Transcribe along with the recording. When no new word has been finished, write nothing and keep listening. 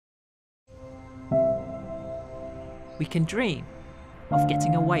we can dream of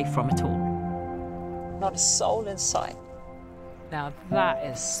getting away from it all. Not a soul in sight. Now that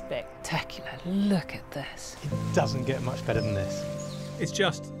is spectacular. Look at this. It doesn't get much better than this. It's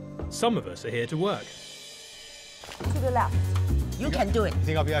just, some of us are here to work. To the left. You can do it. You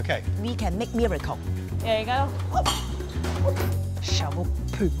think I'll be okay? We can make miracle. There you go. Shovel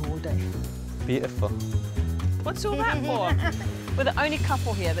poop all day. Beautiful. What's all that for? We're the only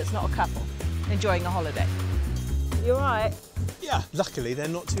couple here that's not a couple, enjoying a holiday. You all right? Yeah, luckily they're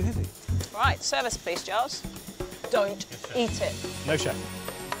not too heavy. Right, service please, Giles. Don't eat it. No chef.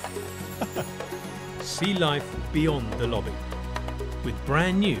 See life beyond the lobby with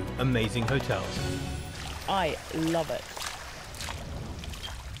brand new amazing hotels. I love it.